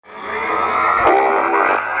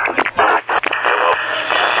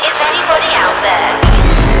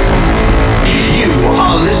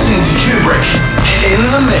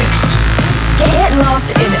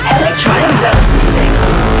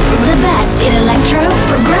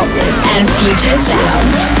and future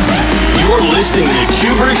sounds. You're listening to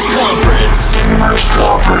Cuebrick's Conference.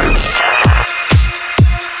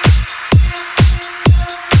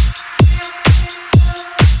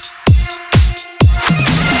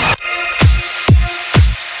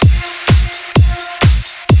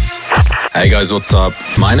 Hey guys, what's up?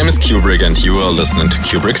 My name is Cuebrick and you are listening to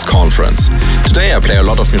Cuebrick's Conference. Today I play a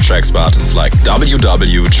lot of new tracks by artists like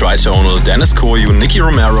WW, Tritonal, Deniz, Koyu, Nicky,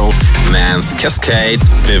 Romero, Manse, Kaskade,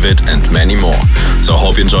 Vivid and many more. So I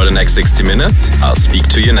hope you enjoy the next 60 minutes. I'll speak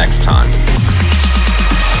to you next time.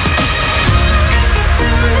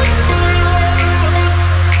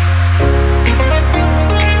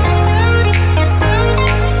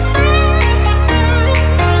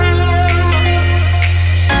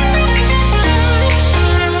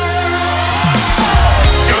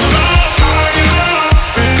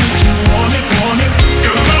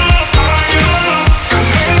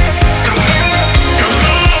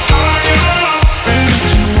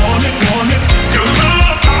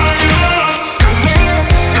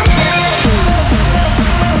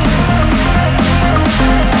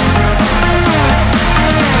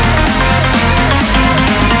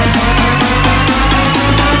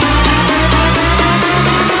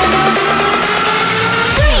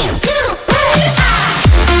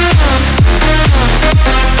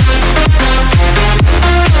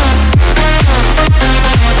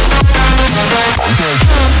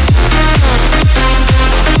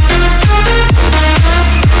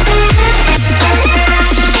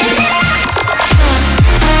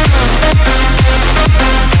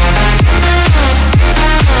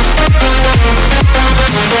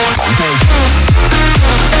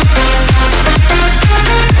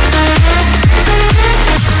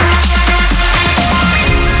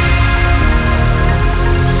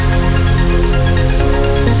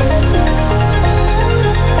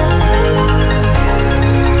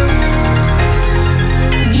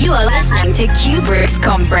 To Cuebrick's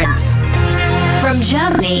Conference. From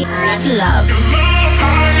Germany, love. Your love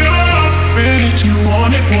higher, ready to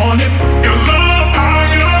want it. Your love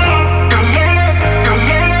higher,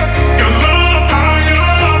 your love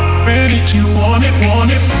higher, ready to want it.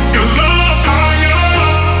 Your love higher.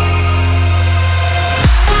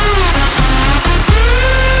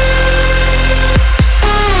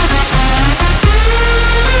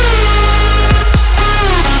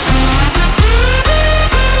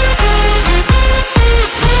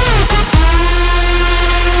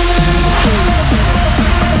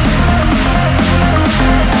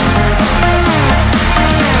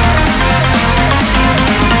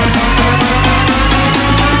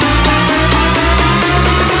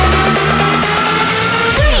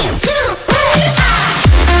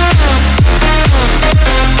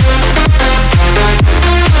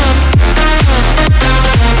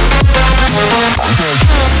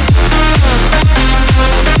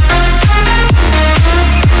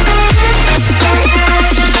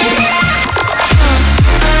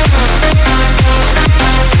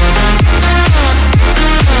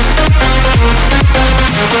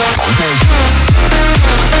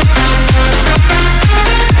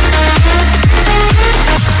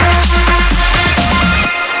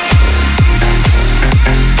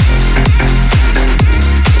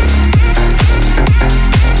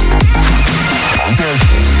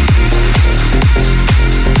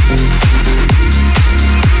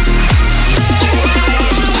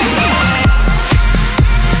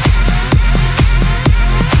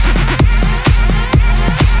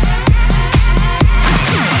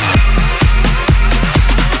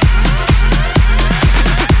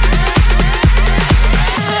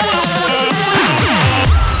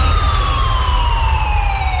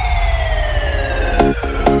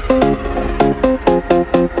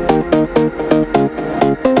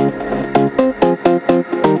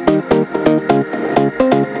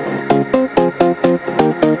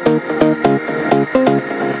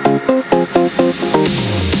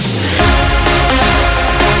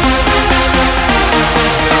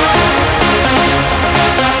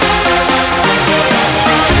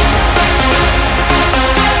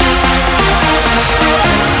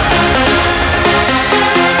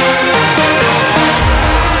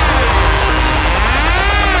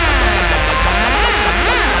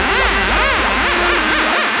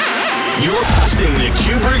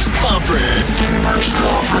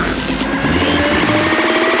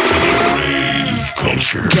 Rave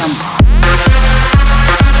culture. Jump.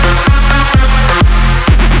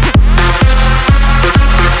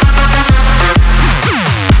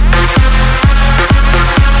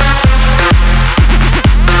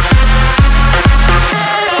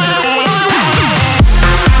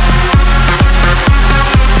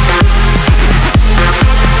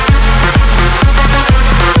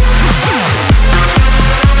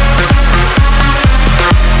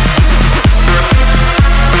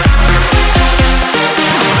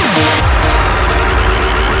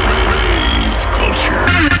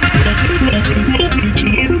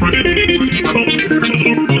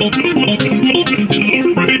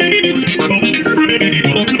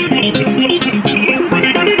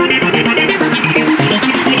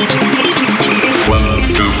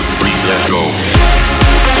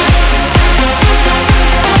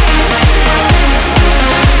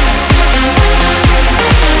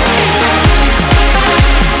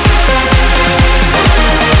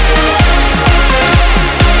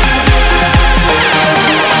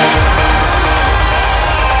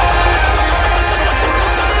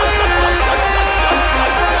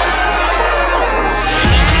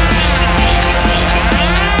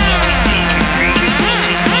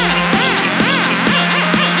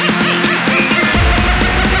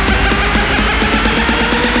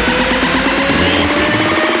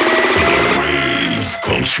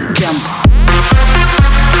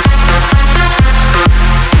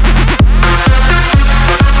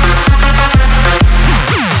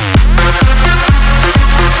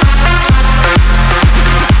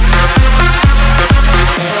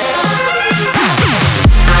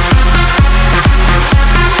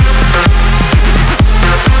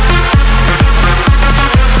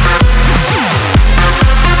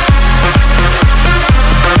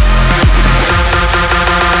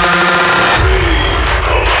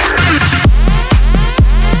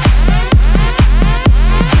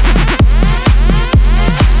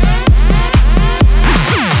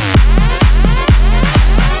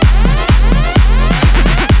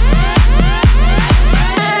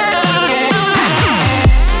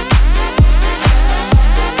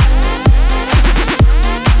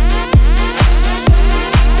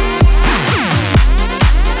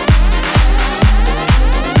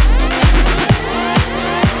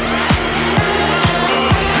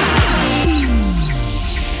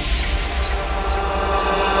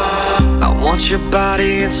 your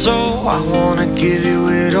body and soul. I wanna give you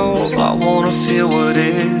it all. I wanna feel what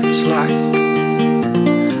it's like.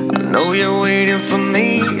 I know you're waiting for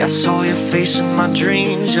me. I saw your face in my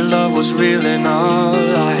dreams. Your love was real in our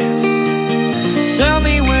life. Tell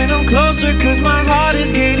me when I'm closer, cause my heart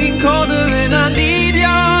is getting colder and I need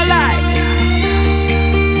your light.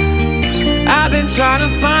 I've been trying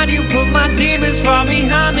to find you, put my demons far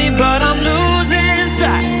behind me, but I'm losing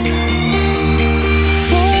sight.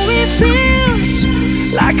 Oh, it feels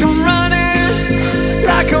like I'm running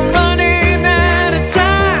out of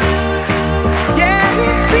time. Yeah,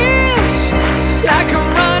 it feels like I'm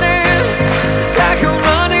running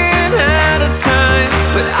out of time.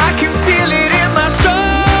 But I can feel it in my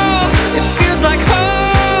soul. It feels like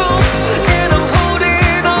home, and I'm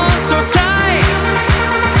holding on so tight.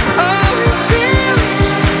 Oh, it feels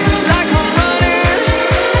like I'm running,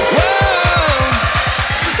 whoa,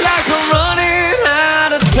 like I'm running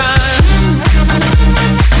out of time.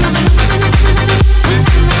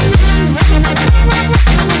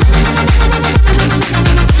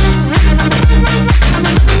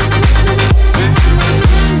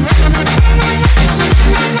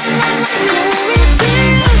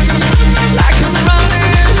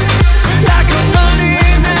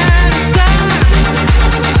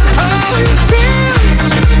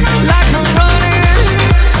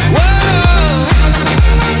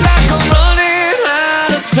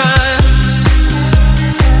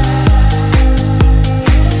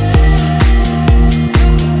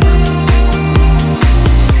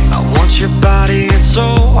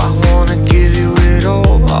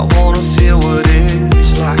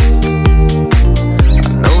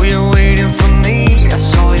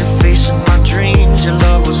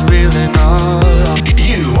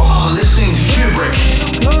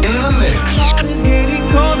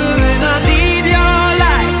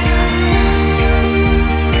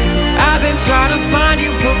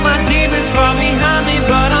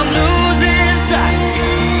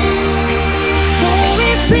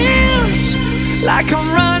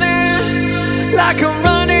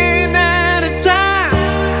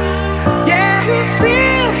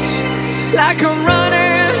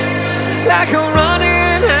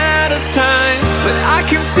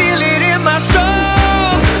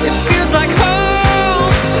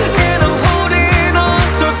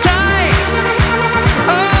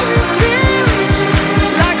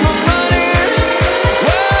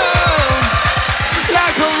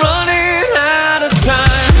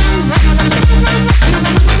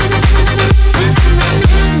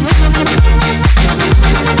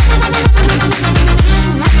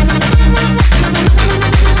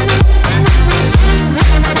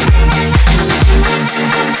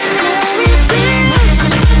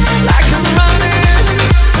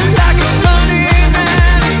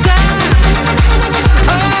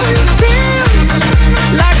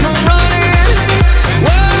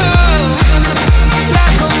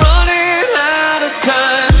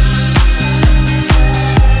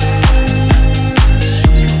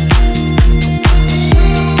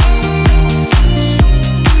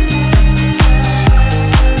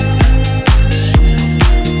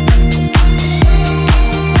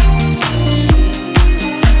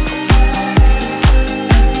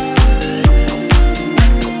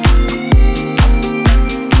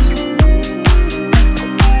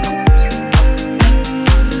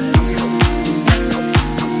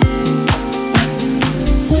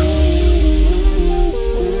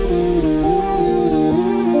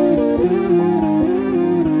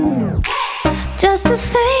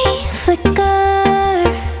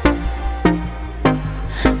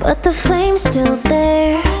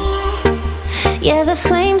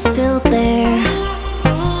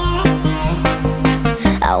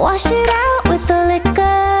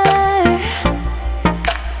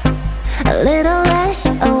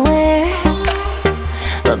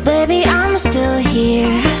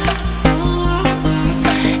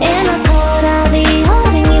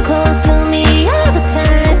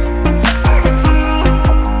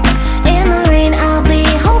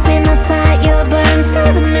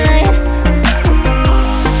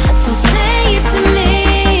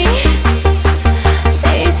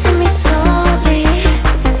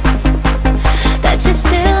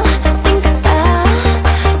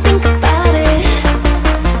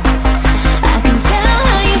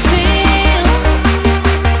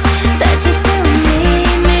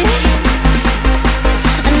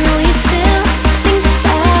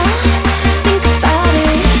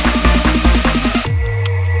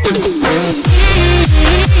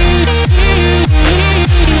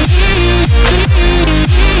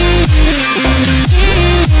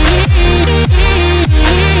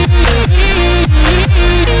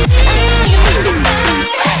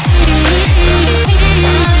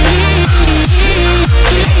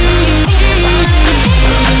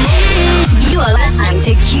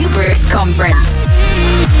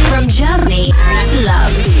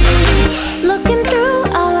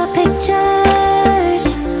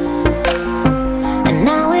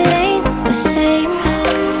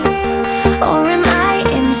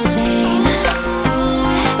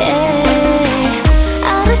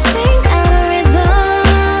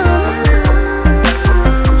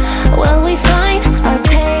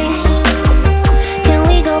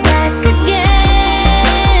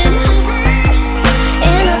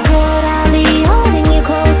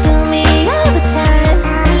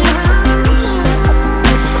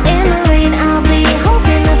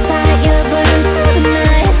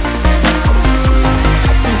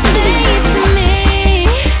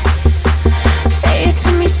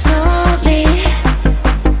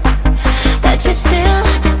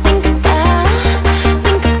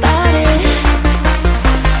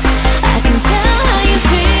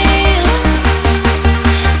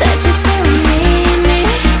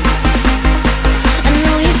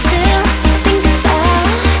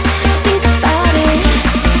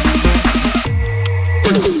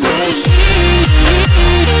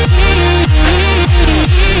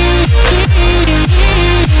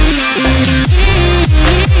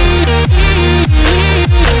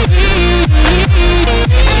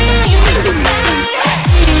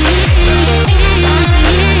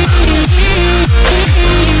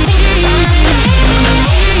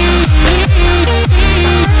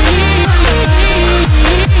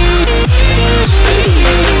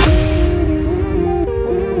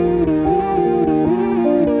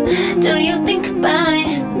 Do you think about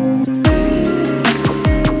it?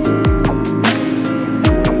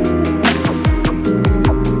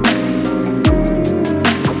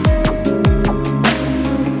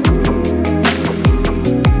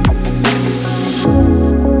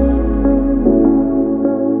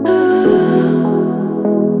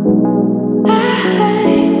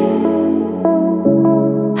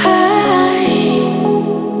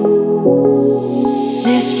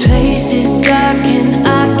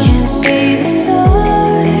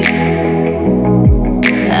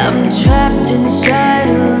 Inside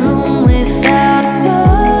a room without a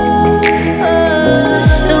door,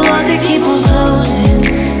 the walls they keep on closing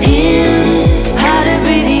in. Hard to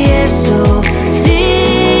breathe the air so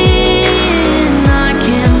thin. I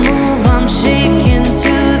can't move, I'm shaking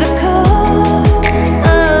to the core.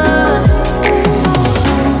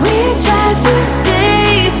 We tried to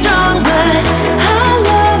stay strong, but our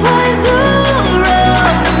love was wrong.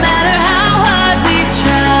 No matter how hard we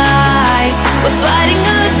try, we're fighting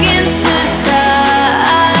against the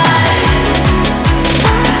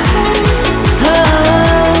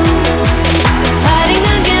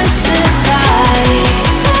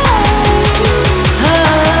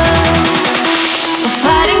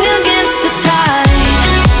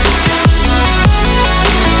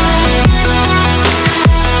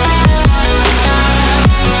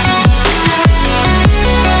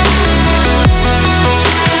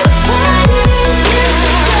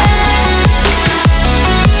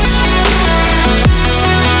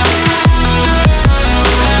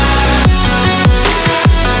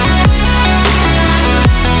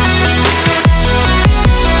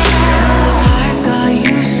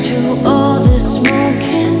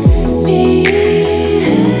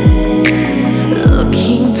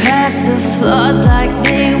flaws like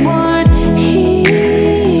they weren't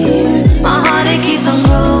here. My heart, it keeps on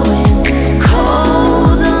growing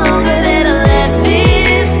cold the longer that I let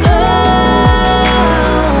this go.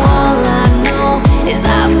 All I know is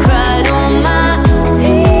I've cried all my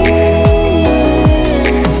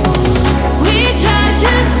tears. We tried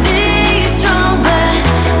to stay strong, but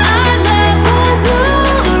our love was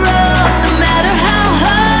all wrong. No matter how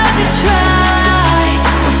hard we try,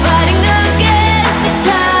 we're fighting against the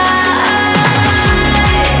tide.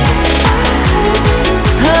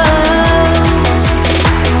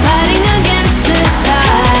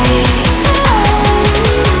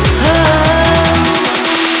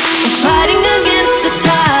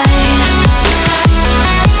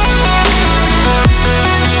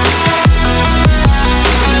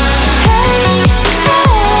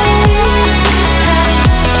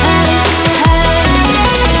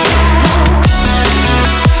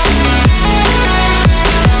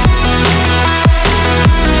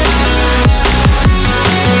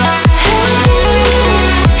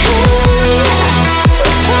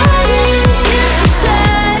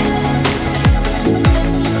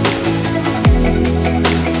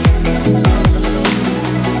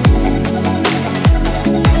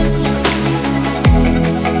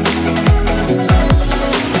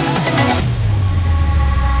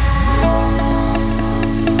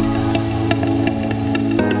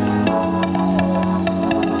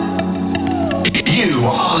 You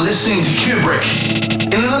are listening to Cuebrick in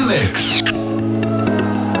the mix.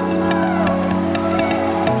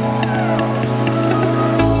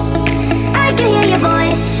 I can hear your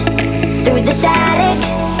voice through the static.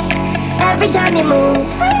 Every time you move,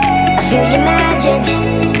 I feel your magic.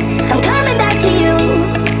 I'm coming back to you,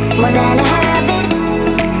 more than a habit,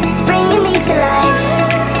 bringing me to life.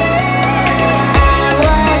 I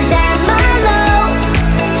was at my low,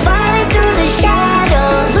 falling through the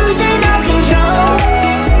shadows, losing all control.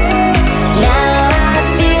 Now I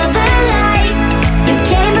feel the light. You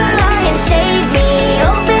came along and saved me,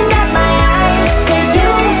 opened up my eyes. 'Cause you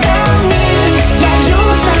found me, yeah, you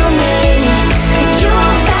found me. You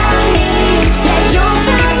found me, yeah, you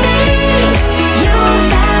found me. You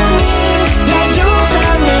found me, yeah, you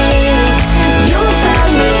found me. You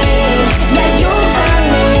found me, yeah, you found me.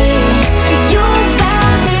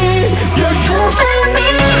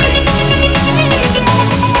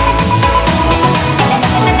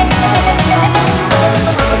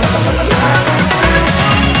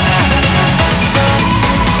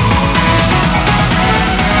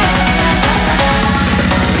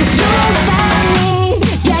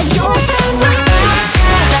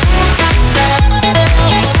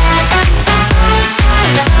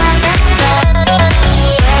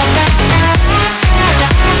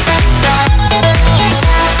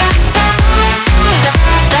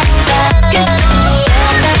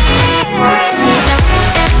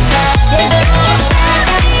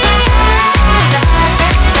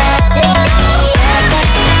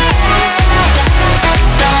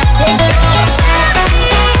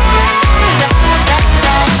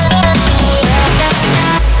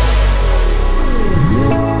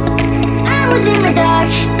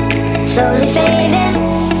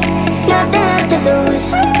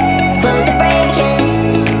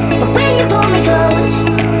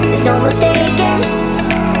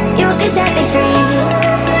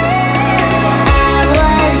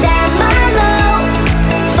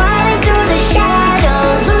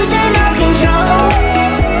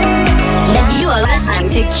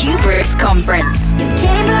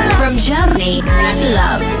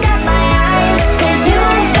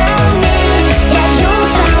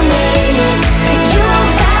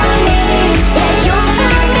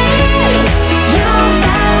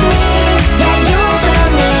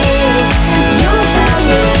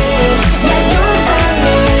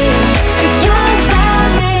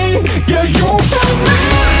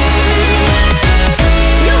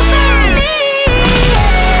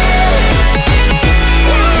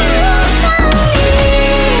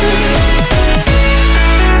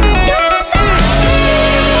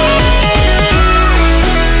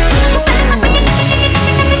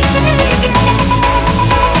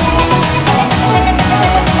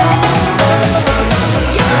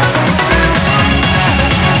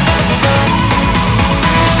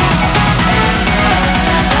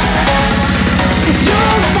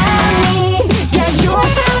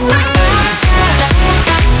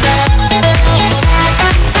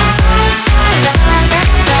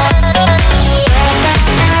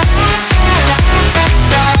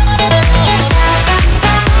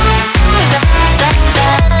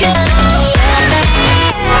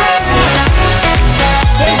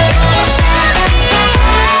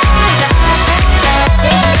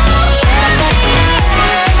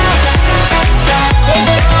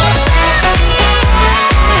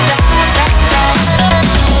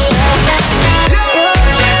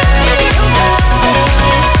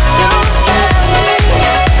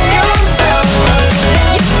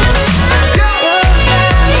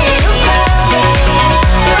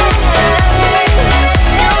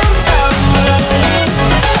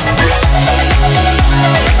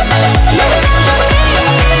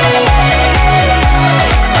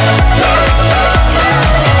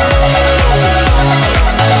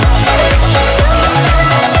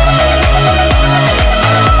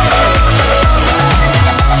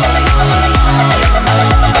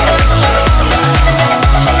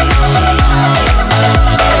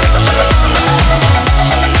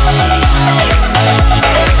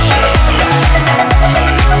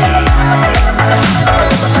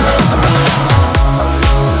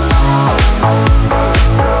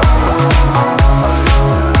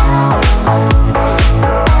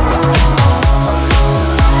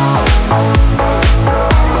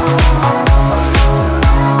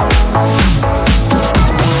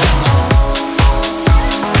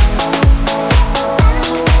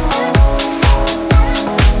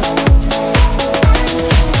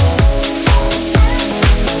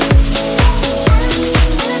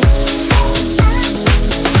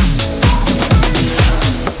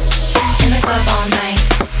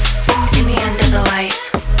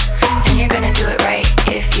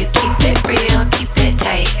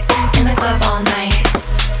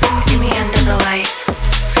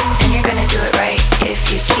 if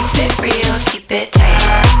you keep it real, keep it tight.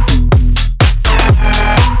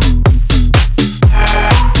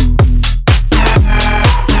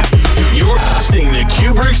 You're listening to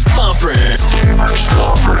Cuebrick's Conference.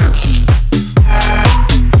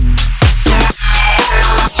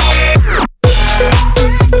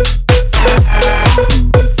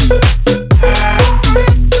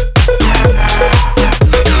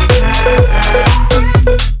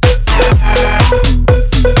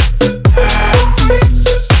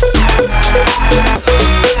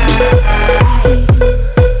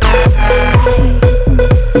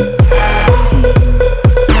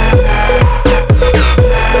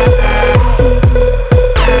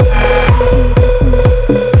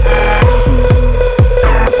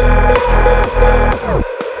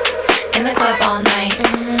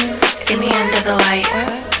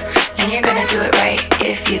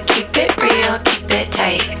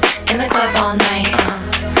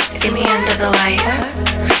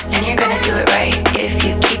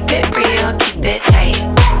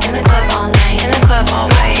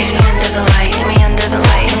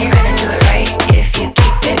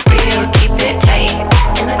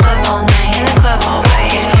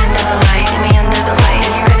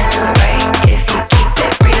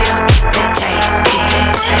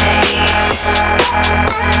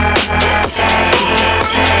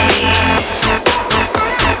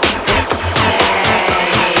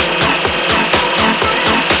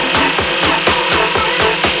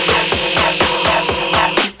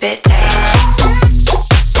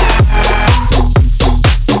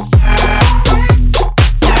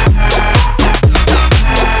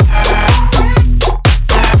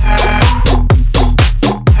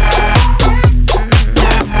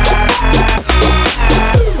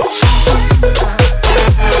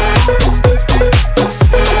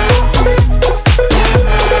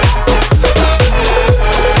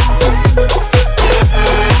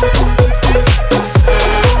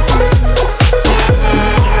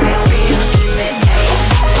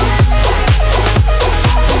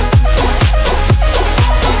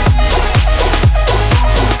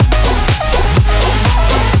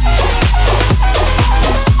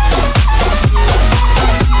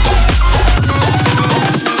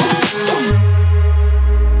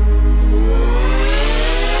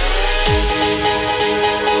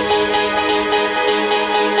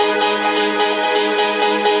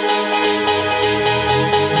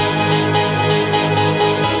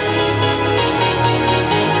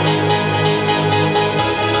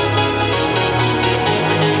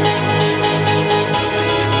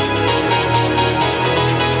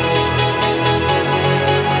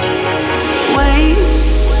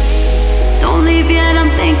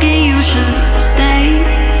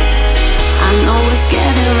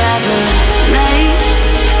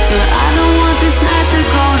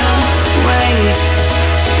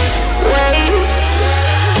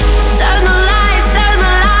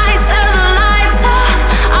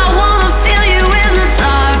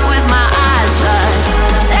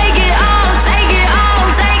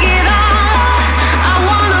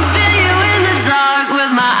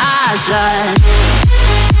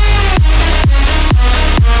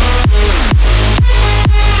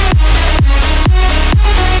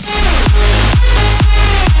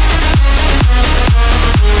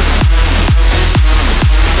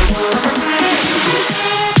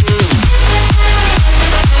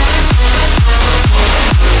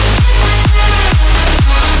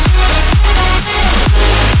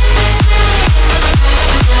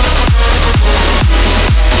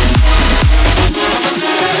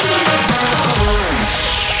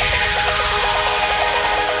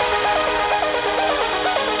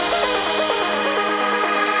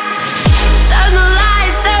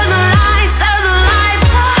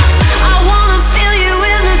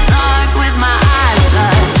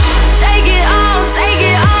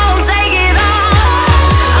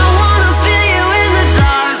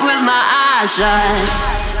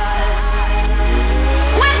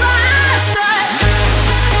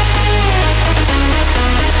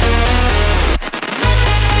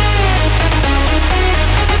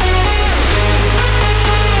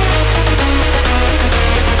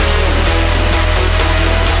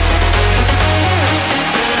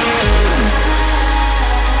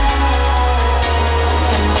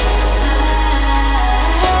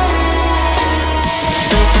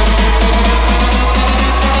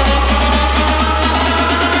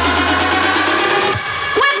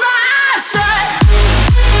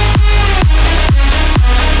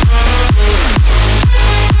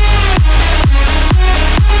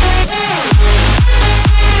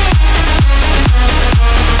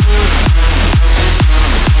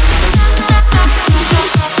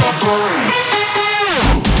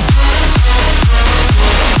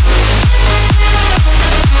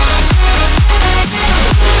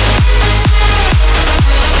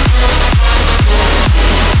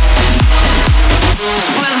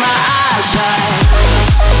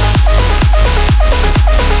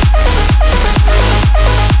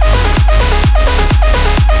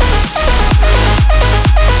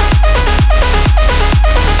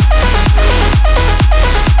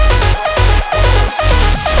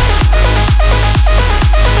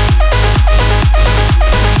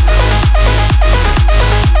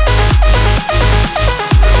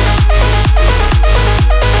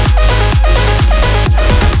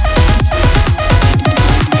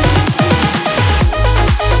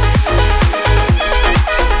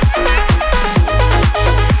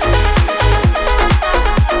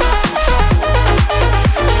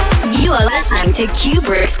 to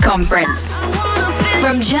Cuebrick's conference.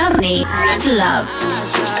 From Germany, love.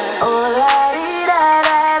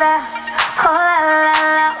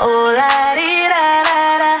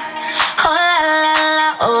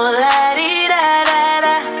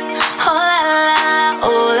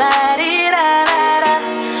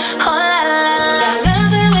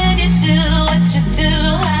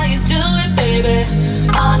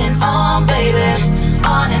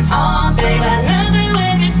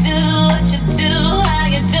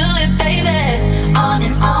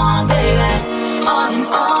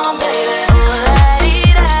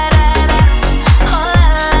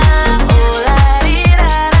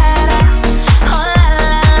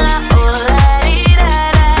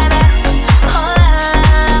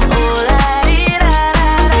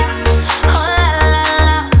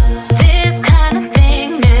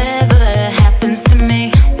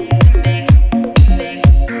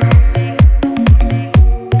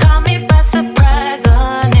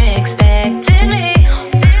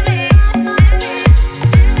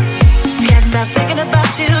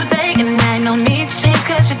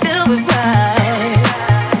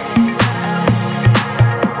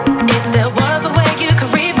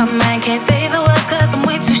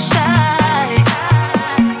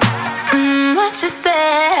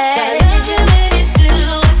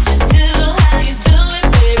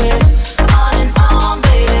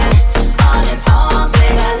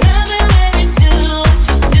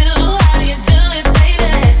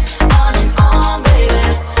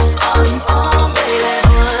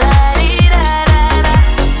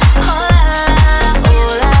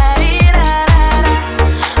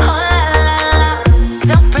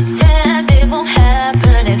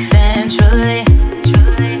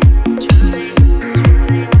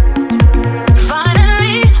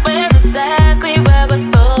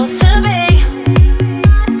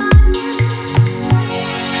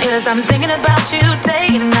 I'm thinking about you day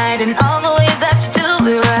and night and all the ways that you do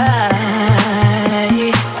it right.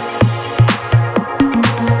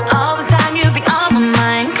 All the time you be on my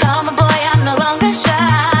mind. Call my boy, I'm no longer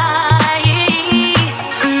shy.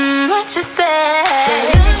 What you say?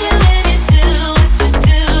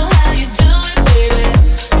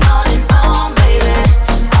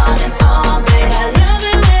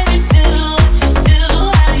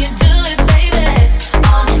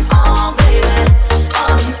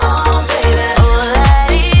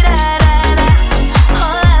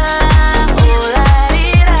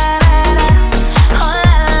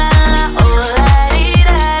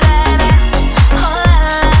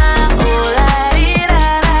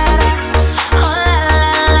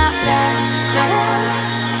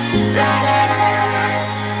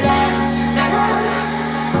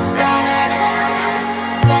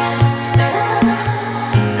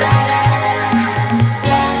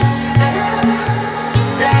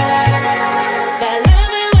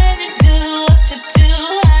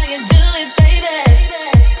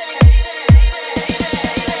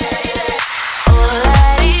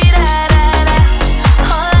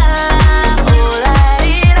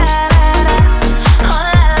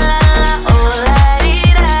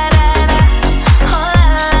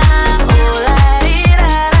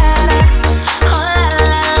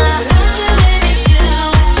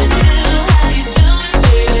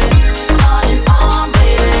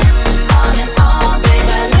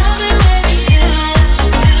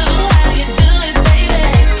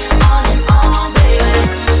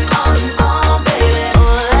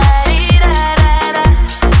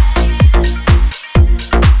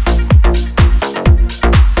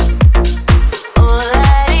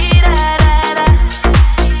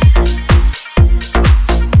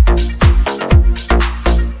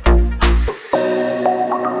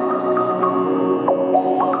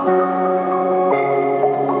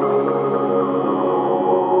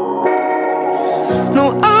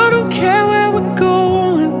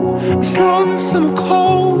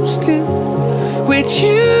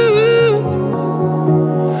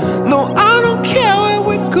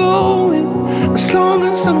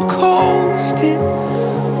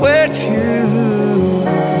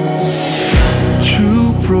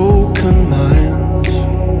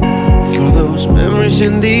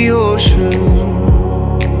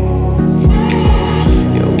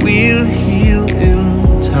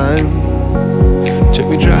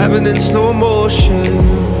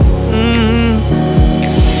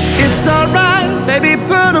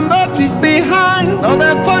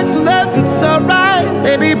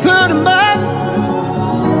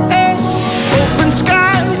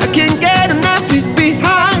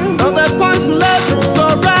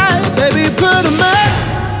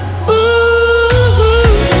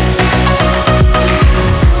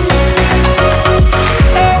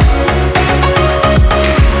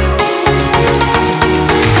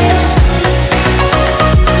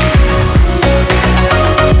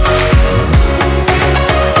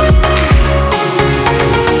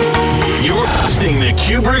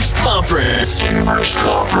 Cubics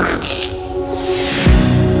Conference.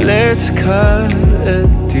 Let's cut a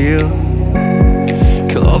deal.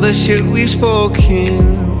 Kill all the shit we've spoken.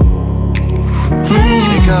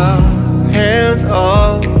 Take our hands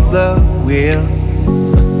off the wheel.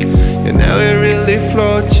 And now we're really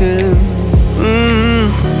floating.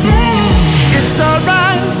 It's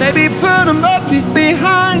alright, baby, put them up, leave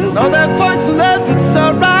behind all that points and love, it's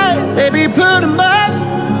alright, baby, put them up.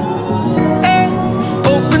 Hey.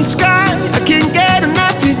 Open sky, I can't get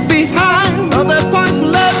enough, leave behind all that points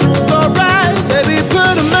and love, it's alright, baby,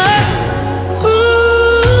 put them up.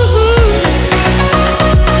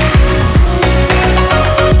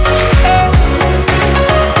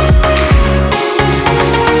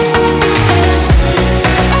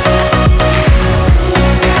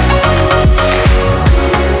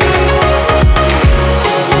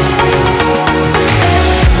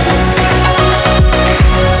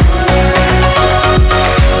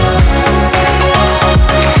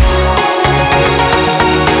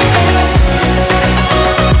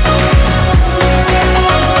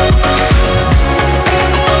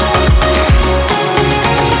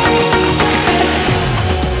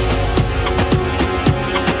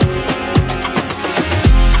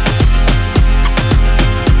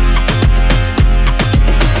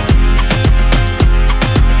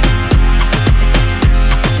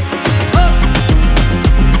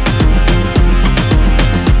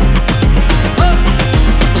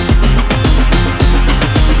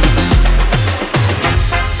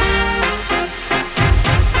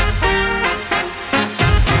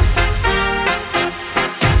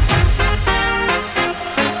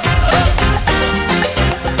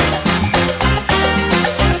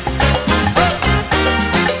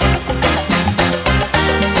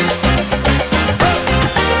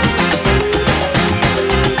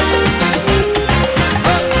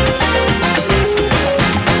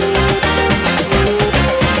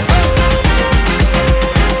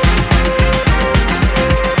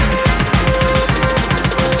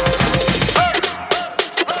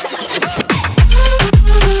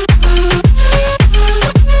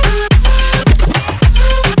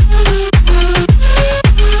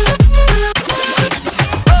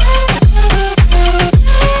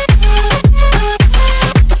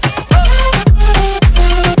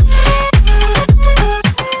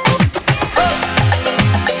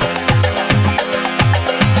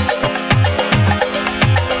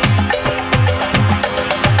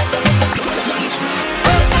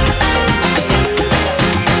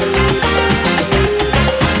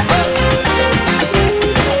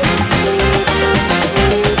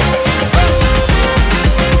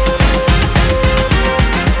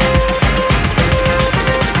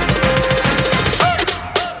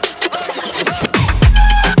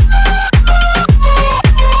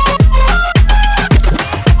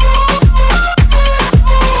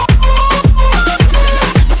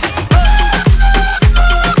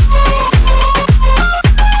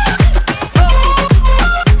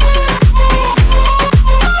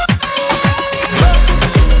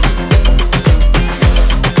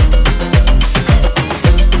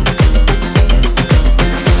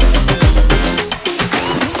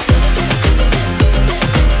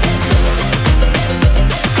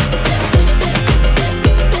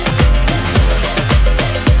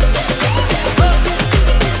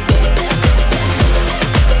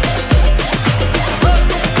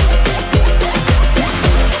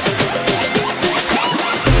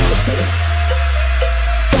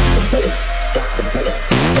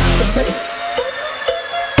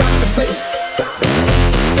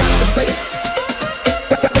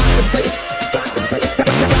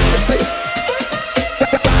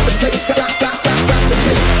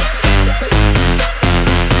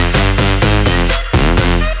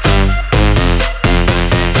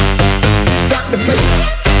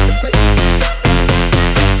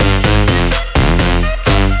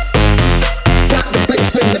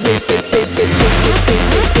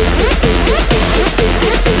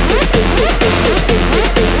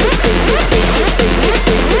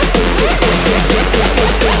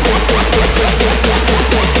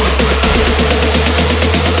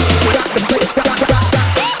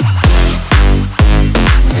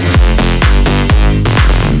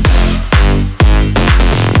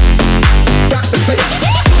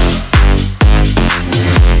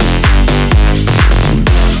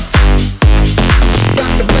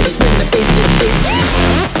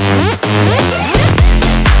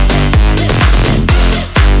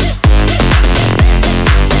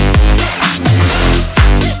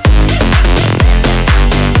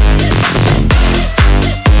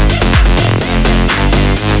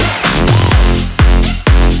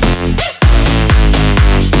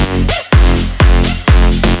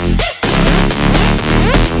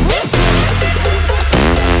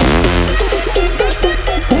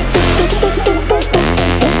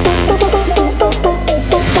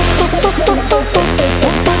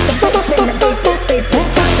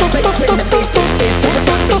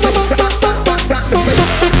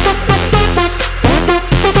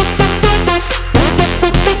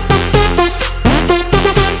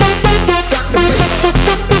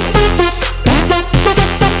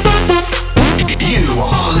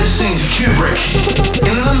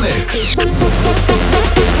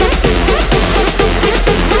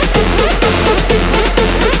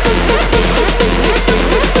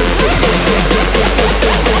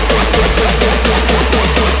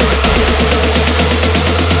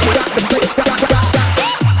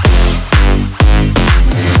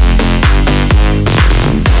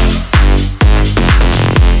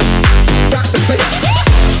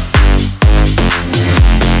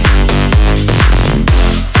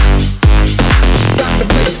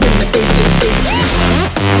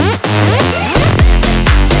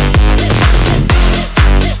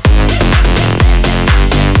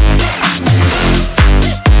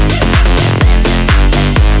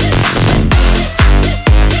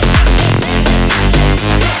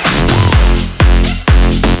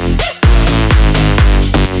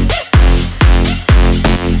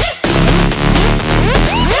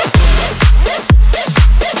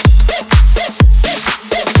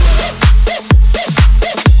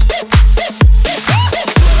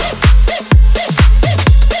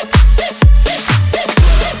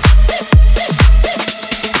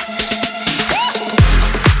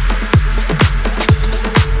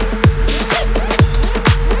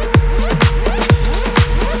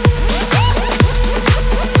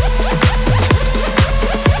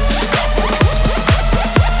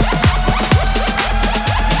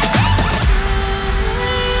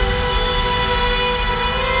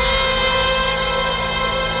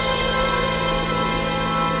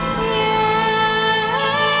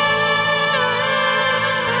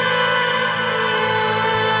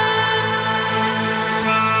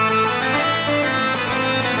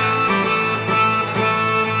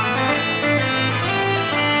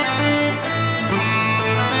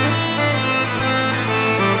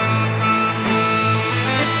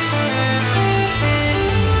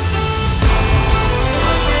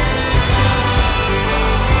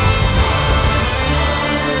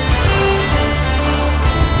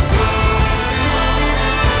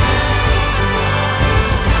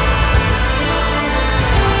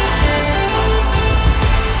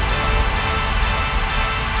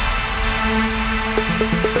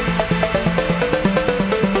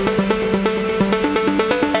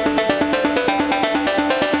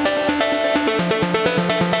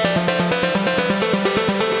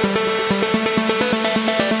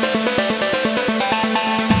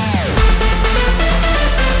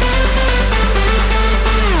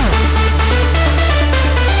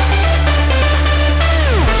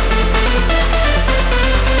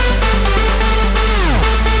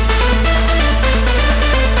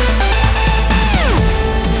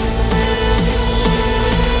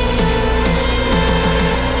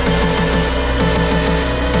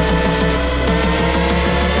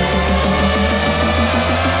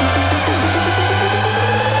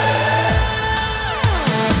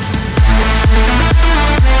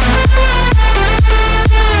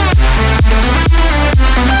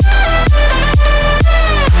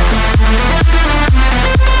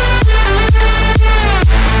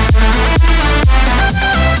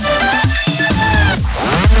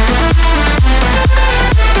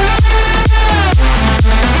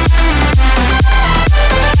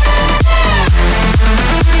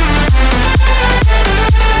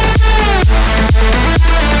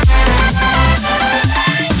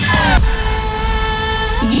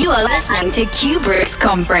 listening to Cuebrick's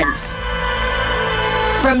Conference.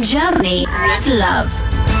 From Germany with love.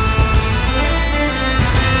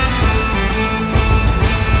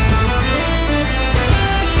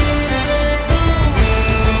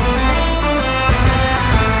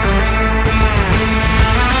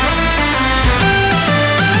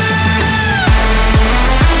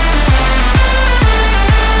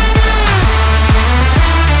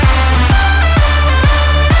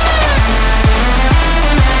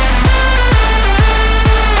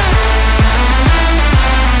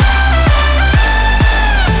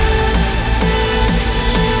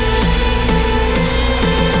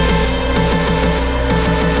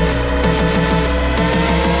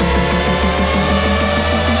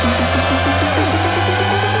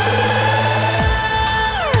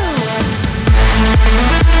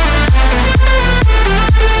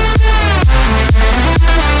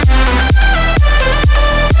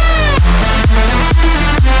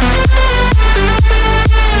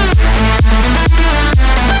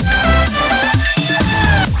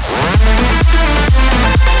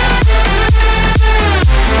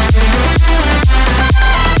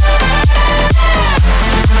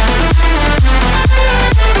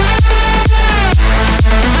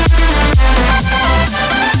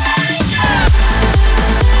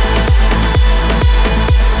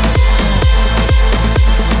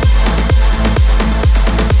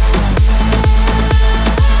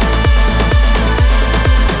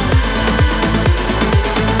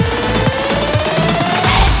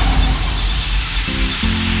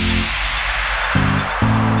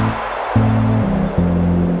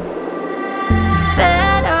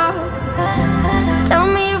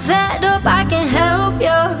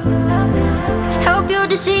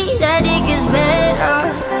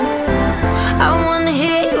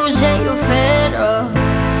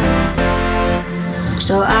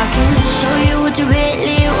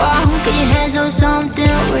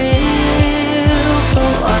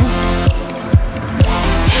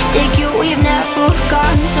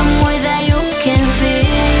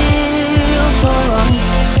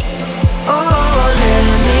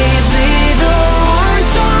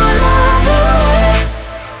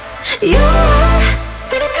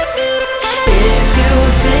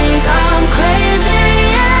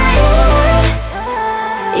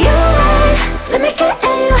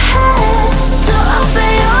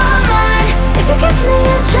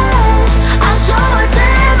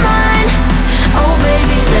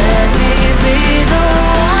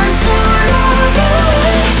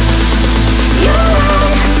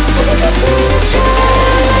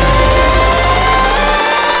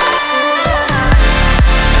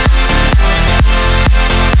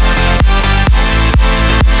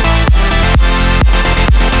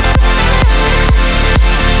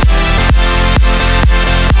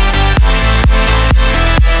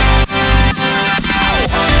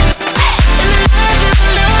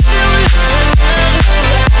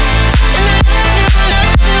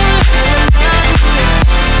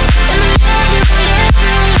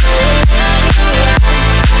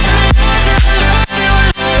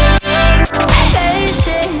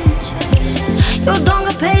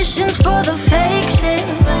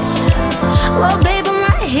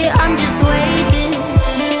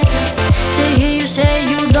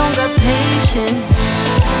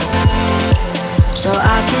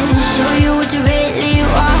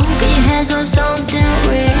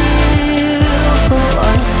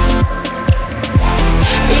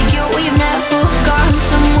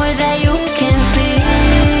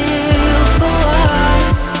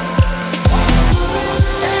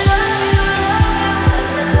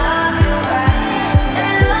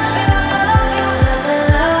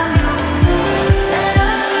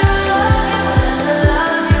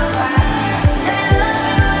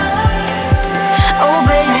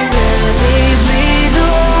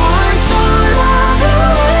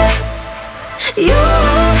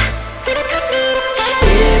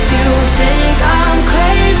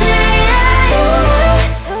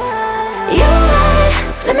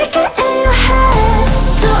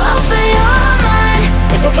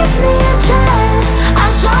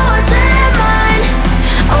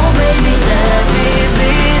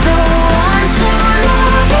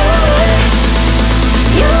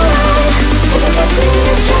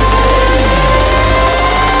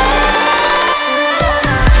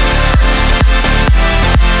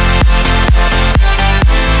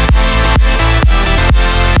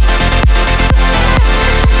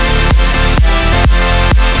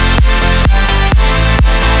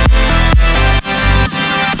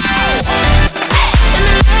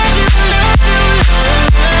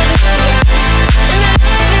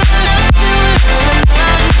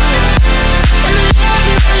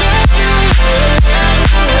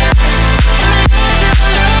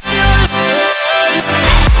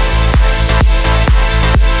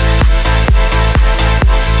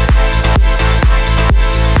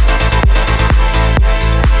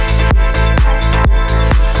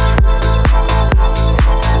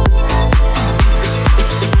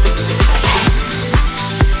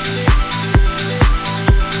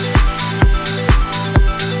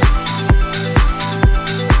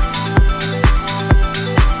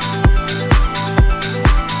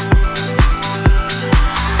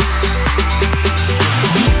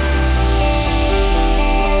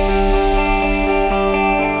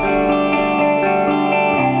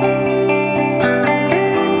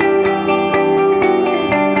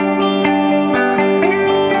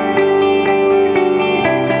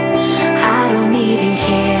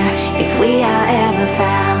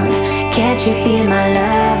 found. Can't you feel my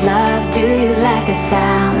love, love? Do you like the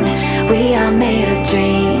sound? We are made of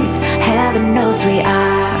dreams, heaven knows we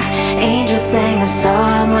are. Angels sang a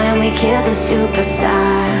song when we killed the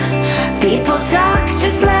superstar. People talk,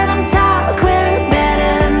 just let them talk, we're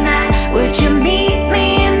better than that. Would you meet me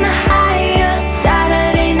in the Highlands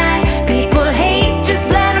Saturday night? People hate, just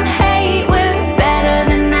let them hate, we're better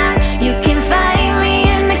than that. You can find me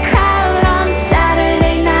in the crowd on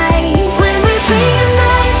Saturday night. When we're dreaming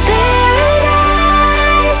like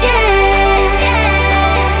paradise, yeah.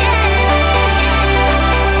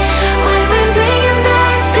 When we're bringing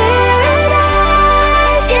back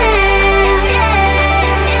paradise, yeah.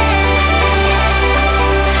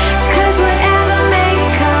 'Cause whatever may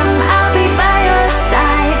come, I'll be by your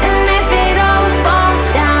side. And if it all falls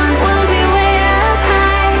down, we'll be way up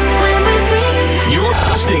high. When we're dreaming. You're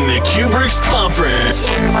hosting the Cuebrick's Conference.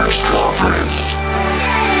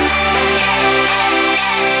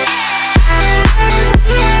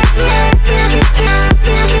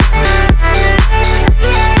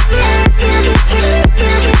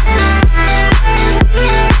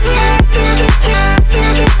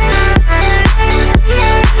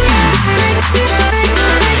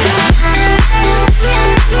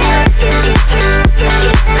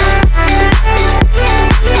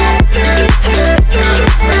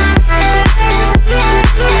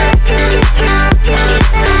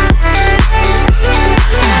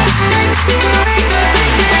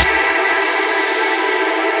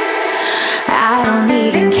 I don't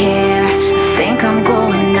even care, think I'm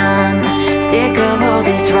going numb. Sick of all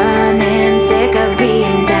this running, sick of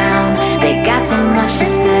being down. They got so much to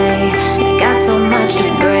say, they got so much to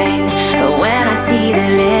bring. But when I see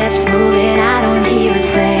their lips moving, I don't hear a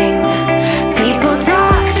thing. People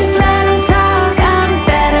talk, just let them talk, I'm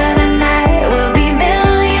better than that. We'll be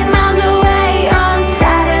million miles away on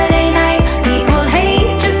Saturday night. People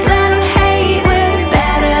hate, just let them hate, we're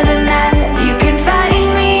better than that. You can find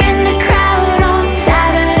me in the crowd on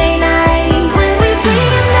Saturday night. When we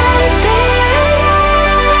dream like paradise,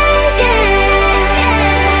 yeah.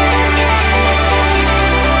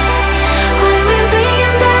 When we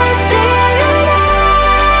dream like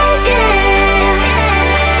paradise, yeah.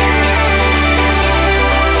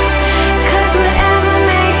 'Cause whatever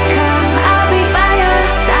may come, I'll be by your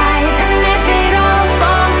side. And if it all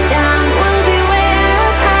falls down, we'll be way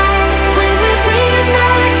up high. When we dream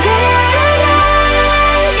like paradise,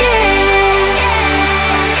 yeah.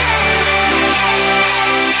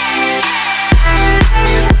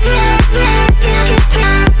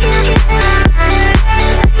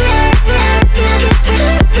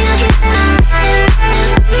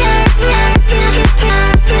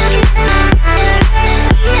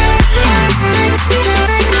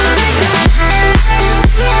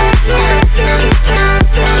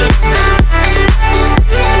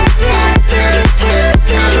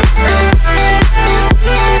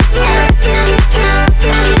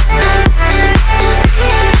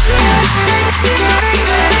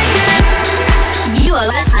 You are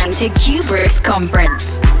listening to Cuebrick's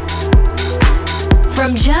Conference.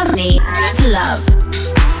 From Germany, love.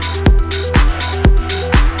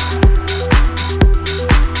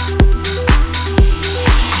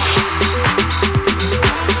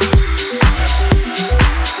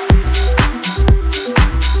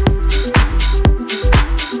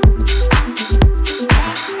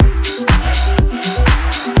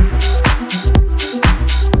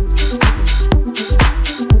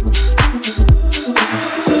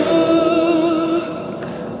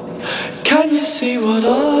 Can you see what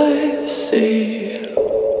I see?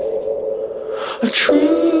 A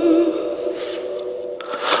truth,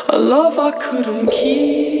 a love I couldn't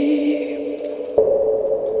keep.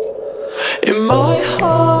 In my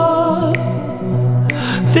heart,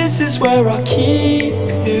 this is where I keep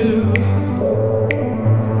you.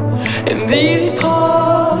 In these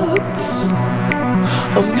parts,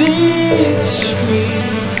 on these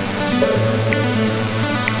streets,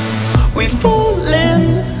 we fall in,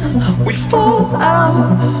 we fall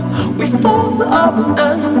out, we fall up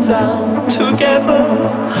and down together.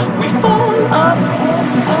 We fall up,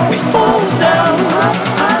 we fall down,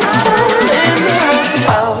 we fall in and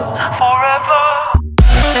out forever.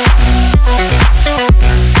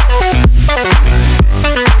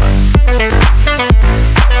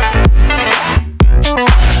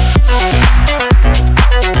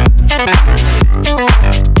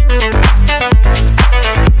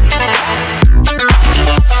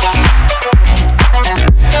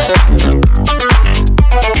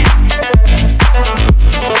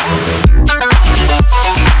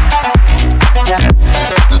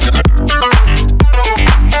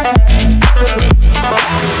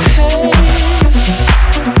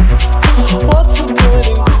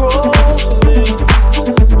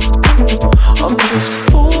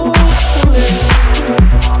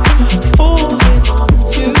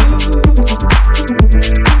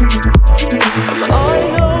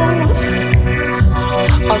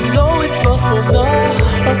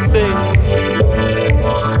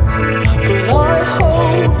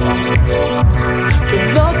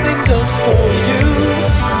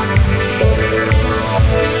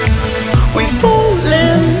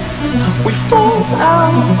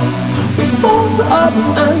 up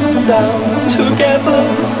and down. Together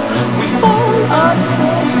we fall up,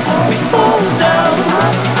 we fall down,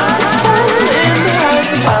 we fall in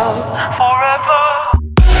and out forever.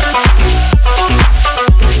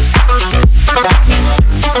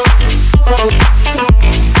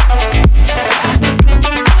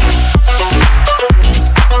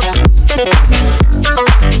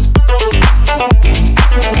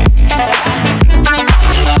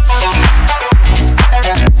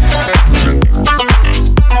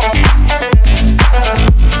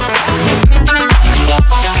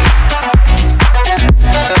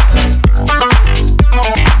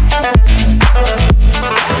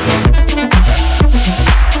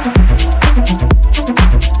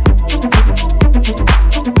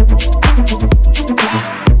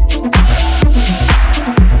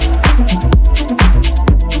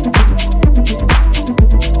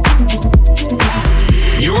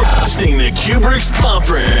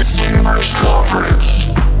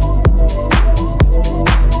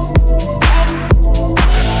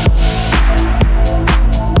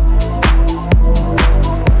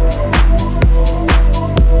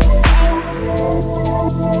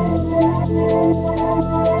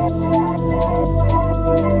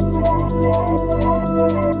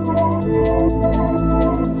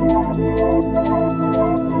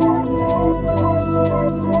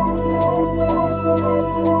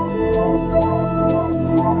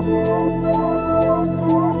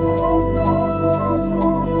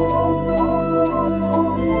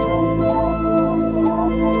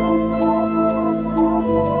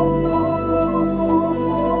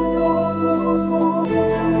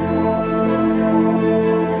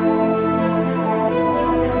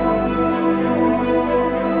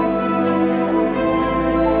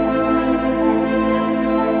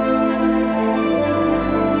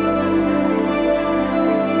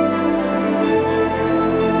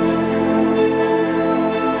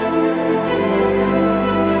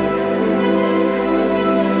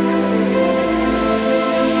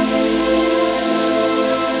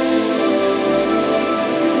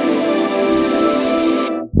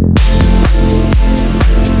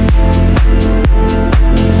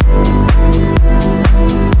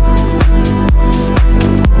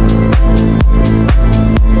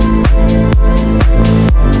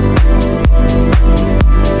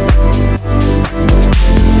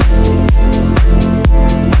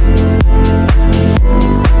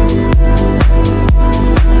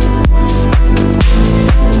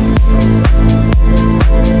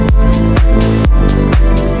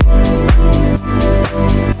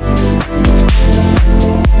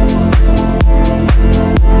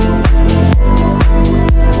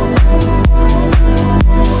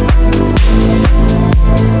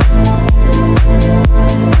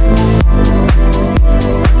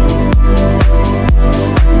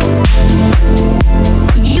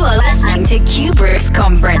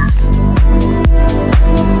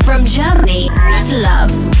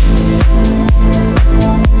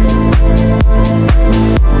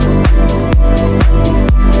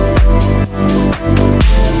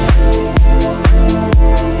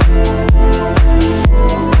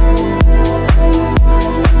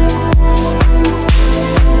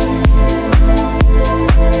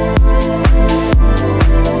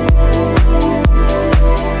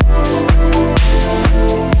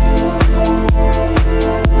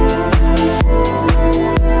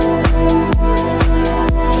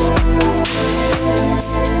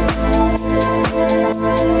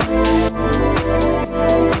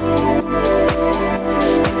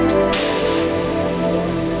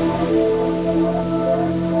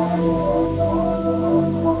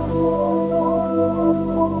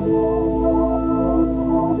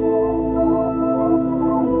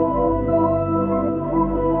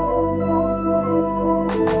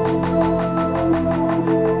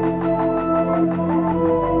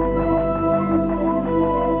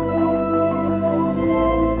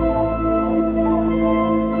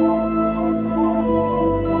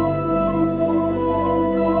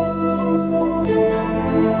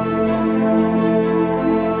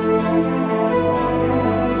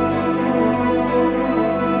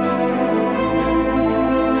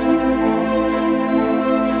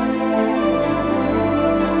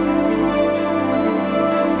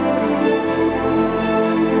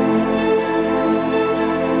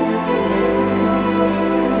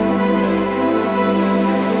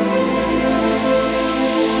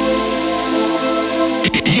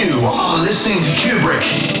 You are listening to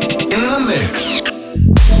Cuebrick in the mix.